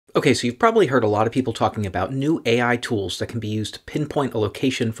Okay, so you've probably heard a lot of people talking about new AI tools that can be used to pinpoint a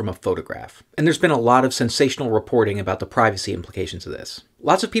location from a photograph. And there's been a lot of sensational reporting about the privacy implications of this.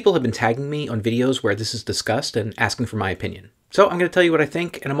 Lots of people have been tagging me on videos where this is discussed and asking for my opinion. So I'm going to tell you what I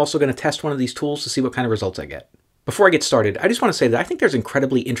think, and I'm also going to test one of these tools to see what kind of results I get. Before I get started, I just want to say that I think there's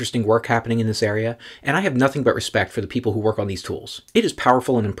incredibly interesting work happening in this area, and I have nothing but respect for the people who work on these tools. It is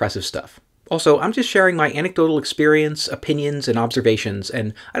powerful and impressive stuff. Also, I'm just sharing my anecdotal experience, opinions, and observations,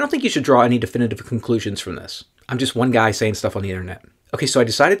 and I don't think you should draw any definitive conclusions from this. I'm just one guy saying stuff on the internet. Okay, so I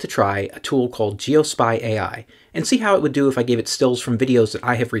decided to try a tool called GeoSpy AI and see how it would do if I gave it stills from videos that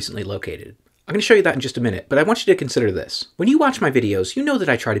I have recently located. I'm going to show you that in just a minute, but I want you to consider this. When you watch my videos, you know that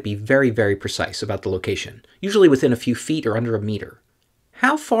I try to be very, very precise about the location, usually within a few feet or under a meter.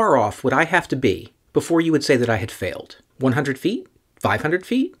 How far off would I have to be before you would say that I had failed? 100 feet? 500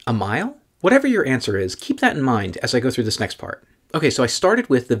 feet? A mile? Whatever your answer is, keep that in mind as I go through this next part. Okay, so I started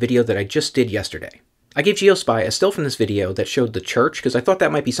with the video that I just did yesterday. I gave GeoSpy a still from this video that showed the church because I thought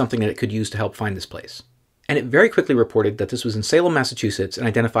that might be something that it could use to help find this place. And it very quickly reported that this was in Salem, Massachusetts, and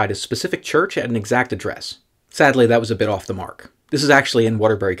identified a specific church at an exact address. Sadly, that was a bit off the mark. This is actually in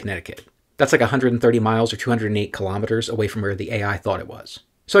Waterbury, Connecticut. That's like 130 miles or 208 kilometers away from where the AI thought it was.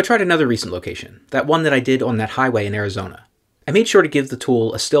 So I tried another recent location, that one that I did on that highway in Arizona. I made sure to give the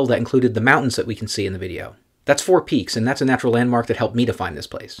tool a still that included the mountains that we can see in the video. That's Four Peaks, and that's a natural landmark that helped me to find this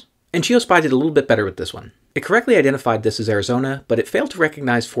place. And GeoSpy did a little bit better with this one. It correctly identified this as Arizona, but it failed to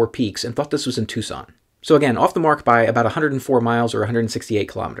recognize Four Peaks and thought this was in Tucson. So again, off the mark by about 104 miles or 168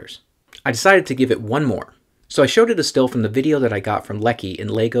 kilometers. I decided to give it one more. So I showed it a still from the video that I got from Lekki in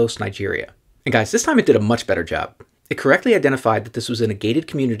Lagos, Nigeria. And guys, this time it did a much better job. It correctly identified that this was in a gated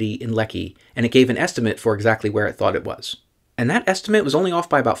community in Lekki, and it gave an estimate for exactly where it thought it was. And that estimate was only off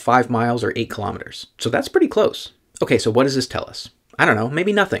by about 5 miles or 8 kilometers. So that's pretty close. Okay, so what does this tell us? I don't know,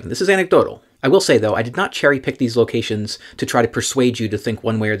 maybe nothing. This is anecdotal. I will say though, I did not cherry pick these locations to try to persuade you to think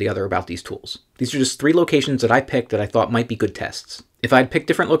one way or the other about these tools. These are just 3 locations that I picked that I thought might be good tests. If I had picked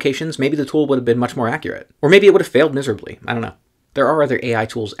different locations, maybe the tool would have been much more accurate. Or maybe it would have failed miserably. I don't know. There are other AI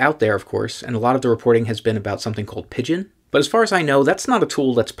tools out there, of course, and a lot of the reporting has been about something called Pigeon. But as far as I know, that's not a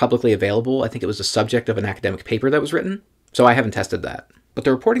tool that's publicly available. I think it was the subject of an academic paper that was written. So I haven't tested that. But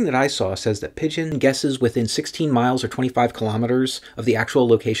the reporting that I saw says that Pigeon guesses within 16 miles or 25 kilometers of the actual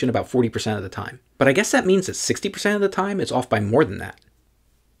location about 40% of the time. But I guess that means that 60% of the time it's off by more than that.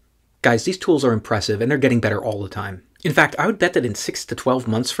 Guys, these tools are impressive and they're getting better all the time. In fact, I would bet that in 6 to 12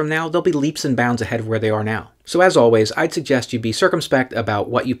 months from now, they'll be leaps and bounds ahead of where they are now. So as always, I'd suggest you be circumspect about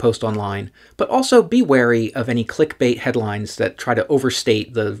what you post online, but also be wary of any clickbait headlines that try to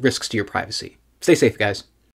overstate the risks to your privacy. Stay safe, guys.